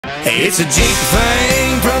Hey, it's a Jeep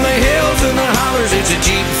thing from the hills and the hollers. It's a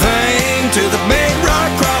Jeep thing to the big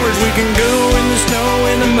rock crawlers. We can go in the snow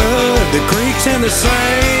and the mud, the creeks and the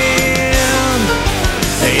sand.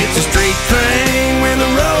 Hey, it's a street thing when the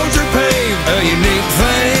roads are paved. A unique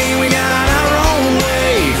thing, we got our own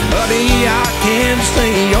way. Buddy, I can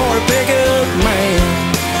see you're a pickup man.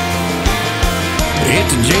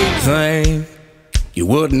 It's a Jeep thing you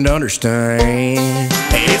wouldn't understand.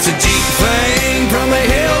 Hey, it's a Jeep thing from the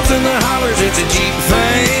hills and the hollers. It's a Jeep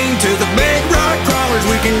thing to the big rock crawlers.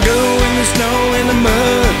 We can go in the snow and the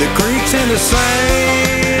mud, the creeks and the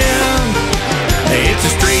sand. Hey, it's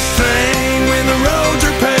a street thing when the roads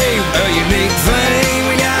are paved. A unique thing,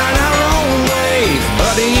 we got our own way.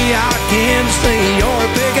 Buddy, I can see you're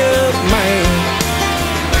a pickup man.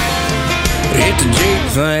 It's a Jeep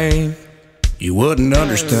thing you wouldn't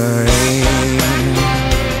understand.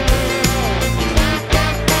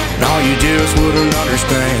 No, you just wouldn't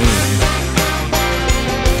understand,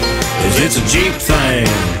 'cause it's a Jeep thing